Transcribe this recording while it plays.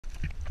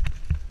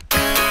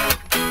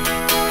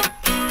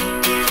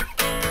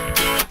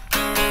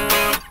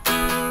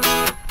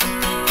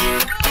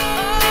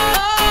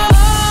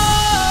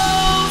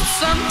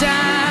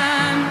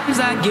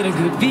get a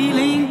good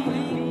feeling,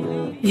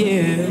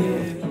 yeah.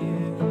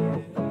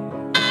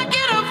 I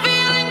get a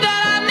feeling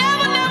that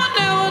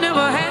I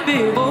never had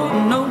before.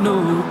 No,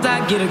 I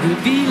get a good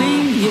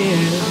feeling,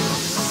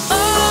 yeah.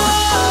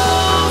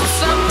 Oh,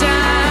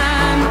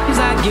 sometimes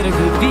I get a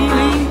good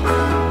feeling,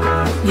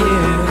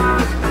 yeah.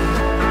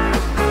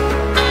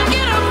 I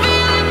get a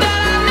feeling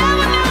that I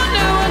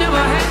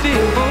never had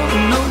before.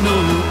 No,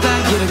 I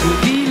get a good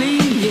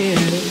feeling, yeah.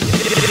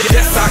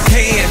 Yes, I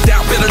can.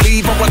 Doubt, better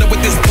leave. I'm running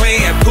with this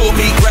plan. Pull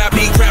me, grab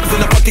me, crabs in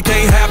the bucket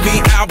can't have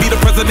me. I'll be the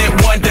president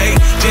one day.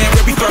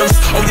 January 1st.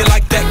 Oh, you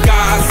like that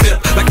gossip?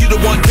 Like you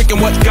the one drinking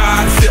what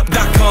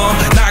gossip.com.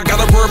 Now I got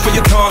a word for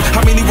your tongue.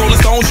 How many Rolling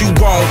Stones you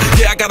want?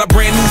 Yeah, I got a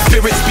brand new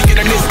spirit speaking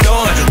and it's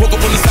done. Woke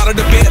up on the side of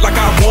the bed like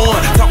I won.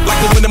 Talk like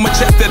the wind in my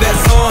chest to that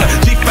sun.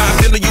 G5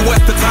 in the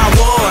US to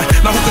Taiwan.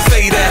 Now who can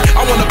say that?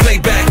 I wanna play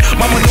back.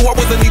 Mama knew I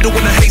was a needle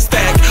in a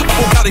haystack. I'm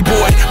a body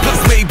boy,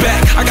 plus way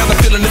back. I got a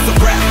feeling it's a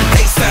rap.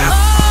 ASAP.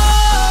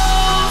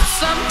 Oh,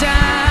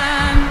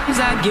 sometimes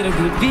I get a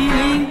good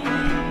feeling,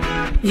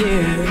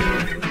 yeah.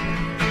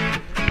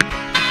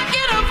 I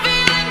get a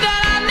feeling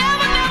that I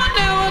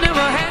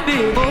never had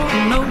before.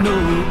 No,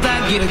 I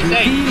get a good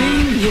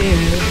feeling, yeah.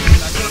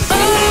 Oh,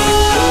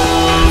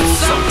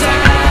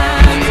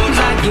 sometimes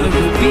I get a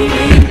good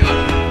feeling,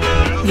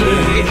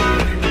 yeah.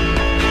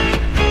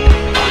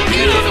 I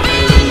get a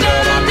feeling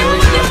that I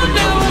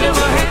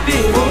never had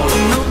before.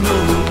 No,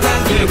 I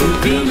get a good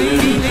feeling.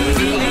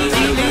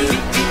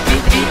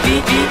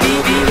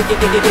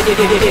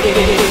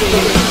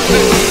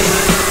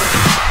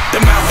 The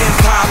mountains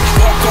high,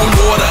 walk on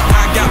water.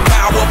 I got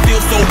power,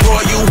 feel so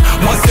royal.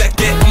 1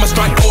 second, I'ma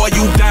strike for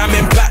you.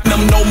 Diamond,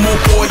 platinum, no more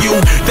for you.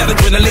 That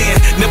adrenaline,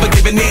 never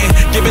giving in.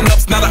 Giving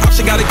up's not an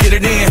option, gotta get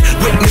it in.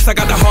 Witness, I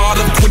got the heart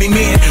of 20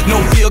 men.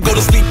 No fear, go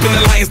to sleep in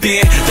the lion's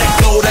den. That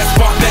glow, that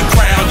spark, that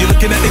crown. You're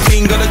looking at the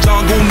king of the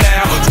jungle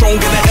now.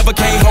 Stronger than ever,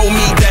 can't hold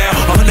me down.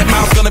 100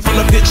 miles gunning from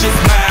the pitch's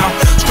mouth.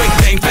 Straight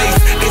game face,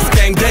 it's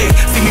game day.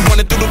 See me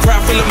running through the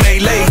crowd full of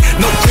melee.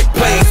 No trick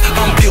plays,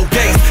 I'm Bill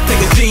Gates.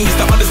 Take a genius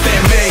to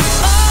understand me.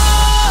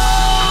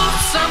 Oh,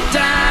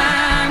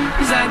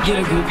 sometimes I get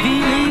a good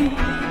feeling,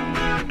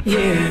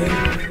 yeah.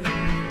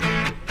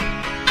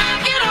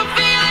 I get a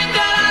feeling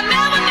that I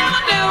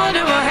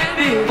never had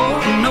before.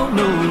 No,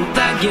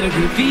 I get a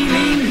good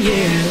feeling,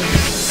 yeah.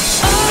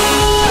 Oh,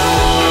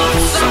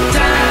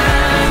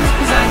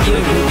 sometimes I get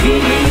a good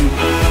feeling,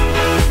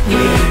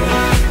 yeah.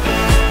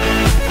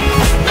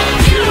 I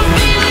get a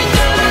feeling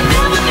that I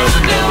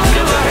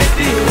never had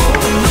before.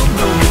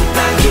 No,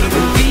 I get a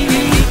good feeling.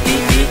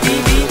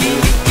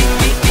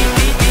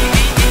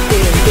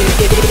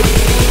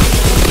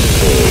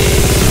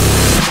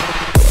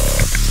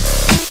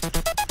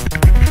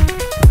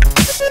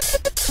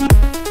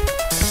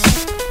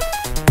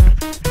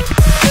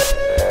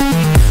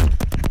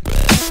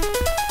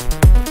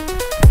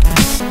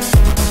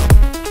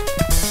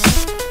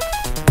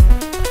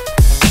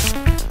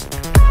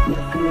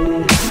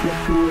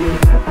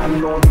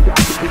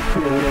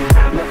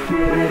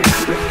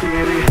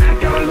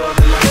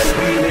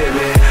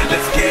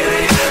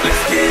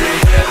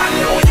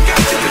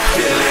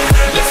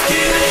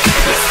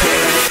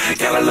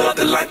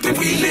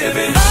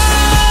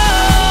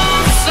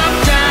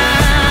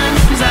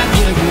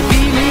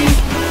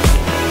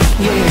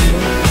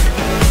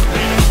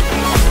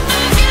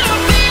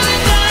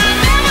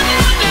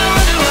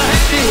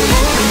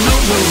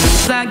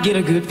 Get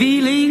a good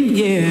feeling,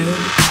 yeah.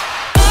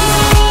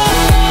 Oh,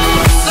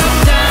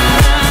 sometimes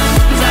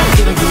I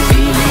get a good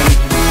feeling,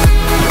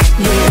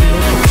 yeah.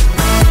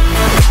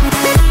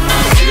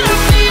 I get a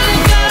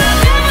feeling that I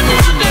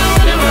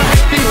never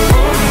had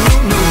before.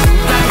 No,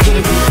 I get a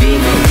good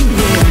feeling,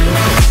 yeah.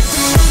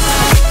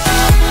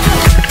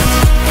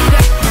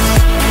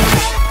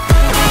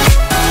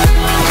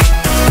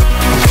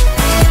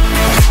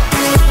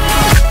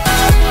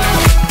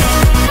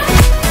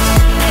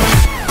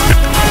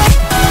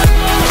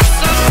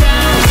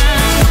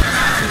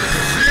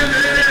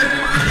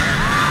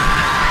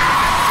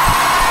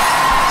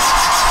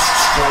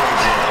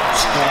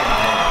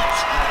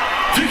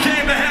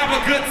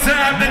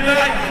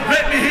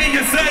 Let me hear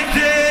you say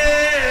yeah.